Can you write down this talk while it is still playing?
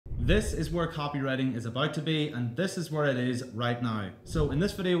This is where copywriting is about to be, and this is where it is right now. So in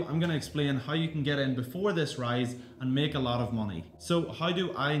this video, I'm going to explain how you can get in before this rise and make a lot of money. So how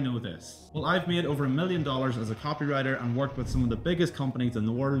do I know this? Well, I've made over $1 million as a copywriter and worked with some of the biggest companies in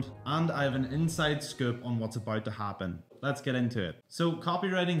the world, and I have an inside scoop on what's about to happen. Let's get into it. So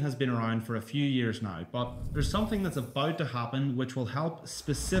copywriting has been around for a few years now, but there's something that's about to happen which will help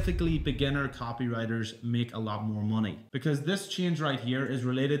specifically beginner copywriters make a lot more money. Because this change right here is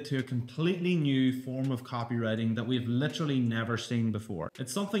related to a completely new form of copywriting that we've literally never seen before.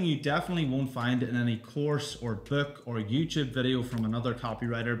 It's something you definitely won't find in any course or book or YouTube video from another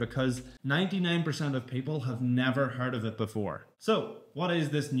copywriter, because 99% of people have never heard of it before. So what is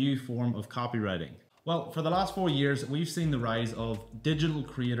this new form of copywriting? Well, for the last 4 years, we've seen the rise of digital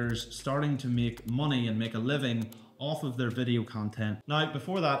creators starting to make money and make a living off of their video content. Now,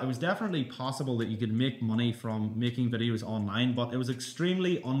 before that, it was definitely possible that you could make money from making videos online, but it was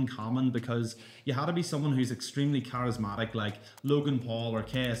extremely uncommon because you had to be someone who's extremely charismatic like Logan Paul or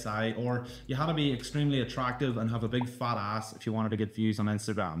KSI, or you had to be extremely attractive and have a big fat ass if you wanted to get views on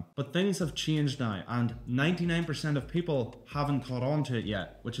Instagram. But things have changed now, and 99% of people haven't caught on to it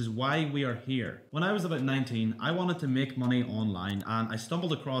yet, which is why we are here. When I was about 19, I wanted to make money online, and I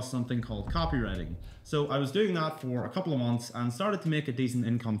stumbled across something called copywriting. So I was doing that for a couple of months and started to make a decent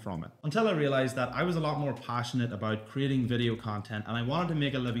income from it, until I realized that I was a lot more passionate about creating video content, and I wanted to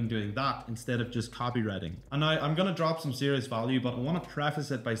make a living doing that instead of just copywriting. And now I'm going to drop some serious value, but I want to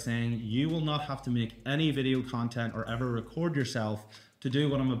preface it by saying you will not have to make any video content or ever record yourself to do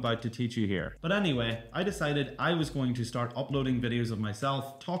what I'm about to teach you here. But anyway, I decided I was going to start uploading videos of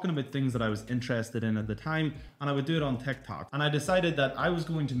myself talking about things that I was interested in at the time, and I would do it on TikTok. And I decided that I was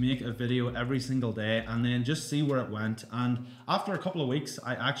going to make a video every single day and then just see where it went. And after a couple of weeks,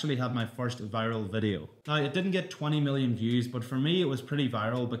 I actually had my first viral video. Now, it didn't get 20 million views, but for me, it was pretty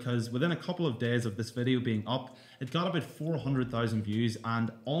viral because within a couple of days of this video being up, it got about 400,000 views, and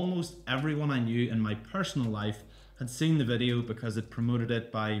almost everyone I knew in my personal life had seen the video because it promoted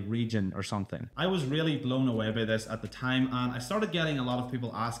it by region or something. I was really blown away by this at the time, and I started getting a lot of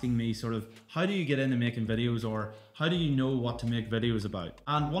people asking me sort of, how do you get into making videos, or how do you know what to make videos about?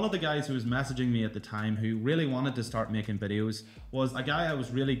 And one of the guys who was messaging me at the time who really wanted to start making videos was a guy I was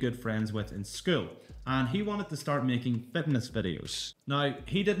really good friends with in school, and he wanted to start making fitness videos. Now,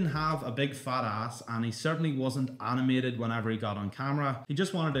 he didn't have a big fat ass, and he certainly wasn't animated whenever he got on camera. He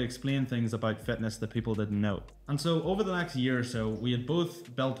just wanted to explain things about fitness that people didn't know. And so over the next year or so, we had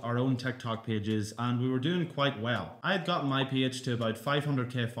both built our own TikTok pages, and we were doing quite well. I had gotten my page to about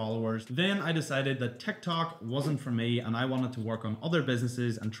 500k followers. Then I decided that TikTok wasn't for me, and I wanted to work on other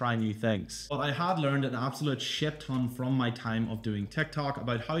businesses and try new things. But I had learned an absolute shit ton from my time of doing TikTok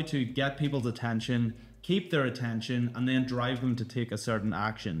about how to get people's attention, keep their attention, and then drive them to take a certain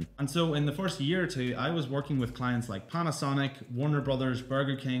action. And so in the first year or two, I was working with clients like Panasonic, Warner Brothers,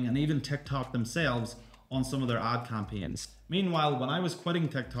 Burger King, and even TikTok themselves on some of their ad campaigns. Meanwhile, when I was quitting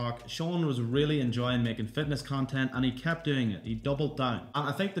TikTok, Sean was really enjoying making fitness content, and he kept doing it. He doubled down. And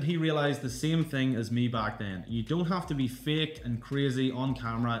I think that he realized the same thing as me back then. You don't have to be fake and crazy on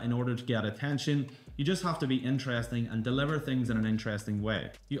camera in order to get attention. You just have to be interesting and deliver things in an interesting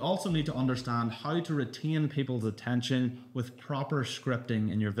way. You also need to understand how to retain people's attention with proper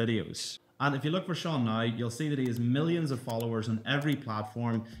scripting in your videos. And if you look for Sean now, you'll see that he has millions of followers on every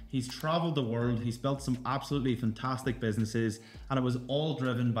platform. He's traveled the world, he's built some absolutely fantastic businesses, and it was all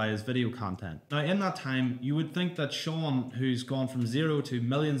driven by his video content. Now, in that time, you would think that Sean, who's gone from 0 to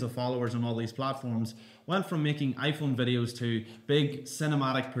millions of followers on all these platforms, went from making iPhone videos to big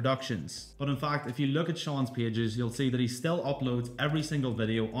cinematic productions. But in fact, if you look at Sean's pages, you'll see that he still uploads every single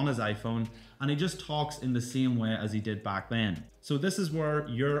video on his iPhone, and he just talks in the same way as he did back then. So this is where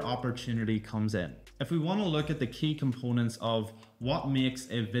your opportunity comes in. If we want to look at the key components of what makes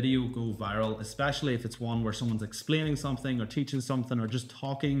a video go viral, especially if it's one where someone's explaining something or teaching something or just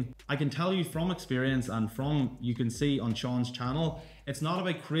talking, I can tell you from experience and from, you can see on Sean's channel, it's not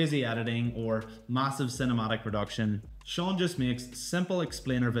about crazy editing or massive cinematic production. Sean just makes simple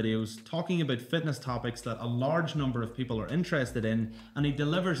explainer videos talking about fitness topics that a large number of people are interested in, and he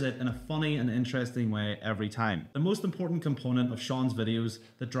delivers it in a funny and interesting way every time. The most important component of Sean's videos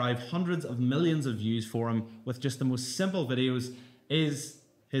that drive hundreds of millions of views for him with just the most simple videos is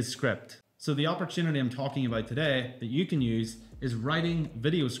his script. So the opportunity I'm talking about today that you can use is writing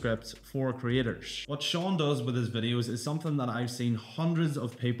video scripts for creators. What Sean does with his videos is something that I've seen hundreds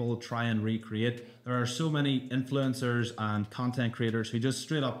of people try and recreate. There are so many influencers and content creators who just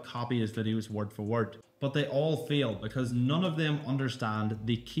straight up copy his videos word for word. But they all fail because none of them understand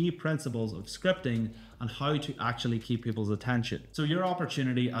the key principles of scripting and how to actually keep people's attention. So your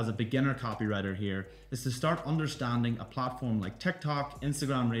opportunity as a beginner copywriter here is to start understanding a platform like TikTok,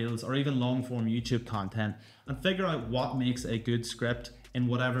 Instagram Reels, or even long form YouTube content and figure out what makes a good script in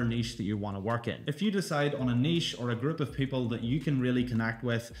whatever niche that you want to work in. If you decide on a niche or a group of people that you can really connect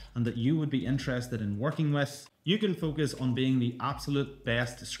with and that you would be interested in working with, you can focus on being the absolute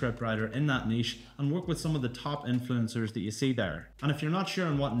best scriptwriter in that niche and work with some of the top influencers that you see there. And if you're not sure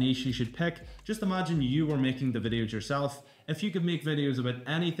on what niche you should pick, just imagine you were making the videos yourself. If you could make videos about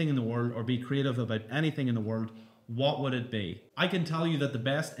anything in the world or be creative about anything in the world, what would it be? I can tell you that the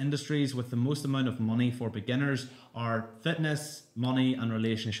best industries with the most amount of money for beginners are fitness, money, and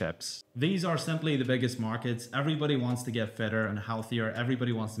relationships. These are simply the biggest markets. Everybody wants to get fitter and healthier.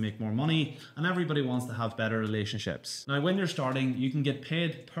 Everybody wants to make more money and everybody wants to have better relationships. Now, when you're starting, you can get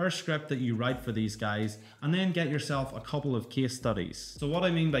paid per script that you write for these guys and then get yourself a couple of case studies. So what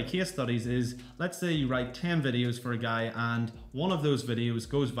I mean by case studies is, let's say you write 10 videos for a guy and one of those videos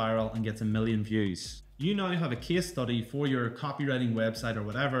goes viral and gets 1 million views. You now have a case study for your copywriting website or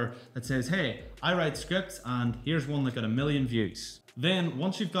whatever that says, hey, I write scripts and here's one that got 1 million views. Then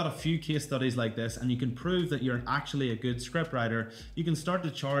once you've got a few case studies like this and you can prove that you're actually a good scriptwriter, you can start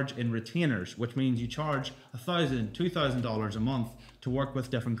to charge in retainers, which means you charge $1,000, $2,000 a month to work with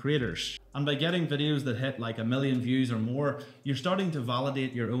different creators. And by getting videos that hit like 1 million views or more, you're starting to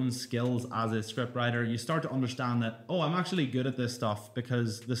validate your own skills as a scriptwriter. You start to understand that, oh, I'm actually good at this stuff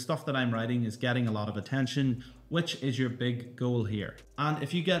because the stuff that I'm writing is getting a lot of attention, which is your big goal here. And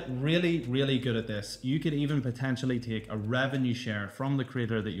if you get really, really good at this, you could even potentially take a revenue share from the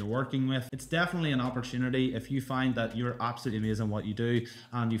creator that you're working with. It's definitely an opportunity if you find that you're absolutely amazing at what you do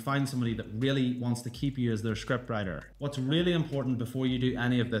and you find somebody that really wants to keep you as their scriptwriter. What's really important before you do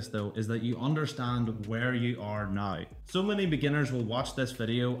any of this though is that you understand where you are now. So many beginners will watch this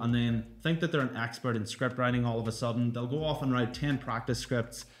video and then think that they're an expert in script writing all of a sudden. They'll go off and write 10 practice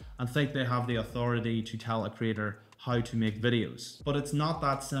scripts and think they have the authority to tell a creator how to make videos. But it's not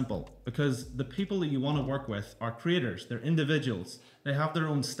that simple because the people that you want to work with are creators, they're individuals. They have their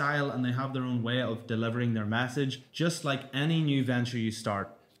own style and they have their own way of delivering their message. Just like any new venture you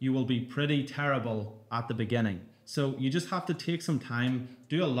start, you will be pretty terrible at the beginning. So you just have to take some time,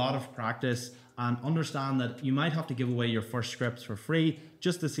 do a lot of practice, and understand that you might have to give away your first scripts for free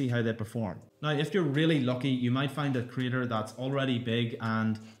just to see how they perform. Now, if you're really lucky, you might find a creator that's already big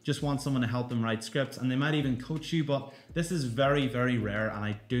and just wants someone to help them write scripts, and they might even coach you, but this is very, very rare, and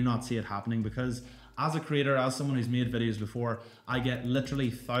I do not see it happening because as a creator, as someone who's made videos before, I get literally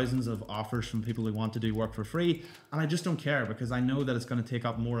thousands of offers from people who want to do work for free, and I just don't care because I know that it's going to take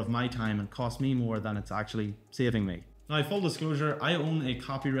up more of my time and cost me more than it's actually saving me. Now, full disclosure, I own a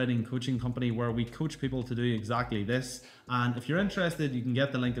copywriting coaching company where we coach people to do exactly this. And if you're interested, you can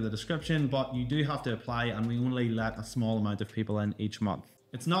get the link in the description, but you do have to apply and we only let a small amount of people in each month.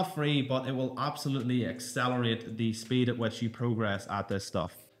 It's not free, but it will absolutely accelerate the speed at which you progress at this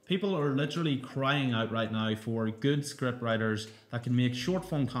stuff. People are literally crying out right now for good script writers that can make short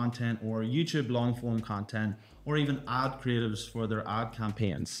form content or YouTube long form content or even ad creatives for their ad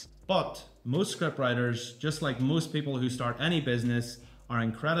campaigns. But most scriptwriters, just like most people who start any business, are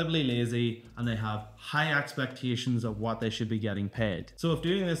incredibly lazy and they have high expectations of what they should be getting paid. So if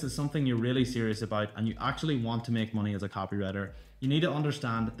doing this is something you're really serious about and you actually want to make money as a copywriter, you need to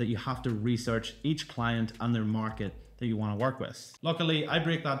understand that you have to research each client and their market that you want to work with. Luckily, I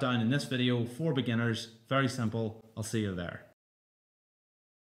break that down in this video for beginners. Very simple. I'll see you there.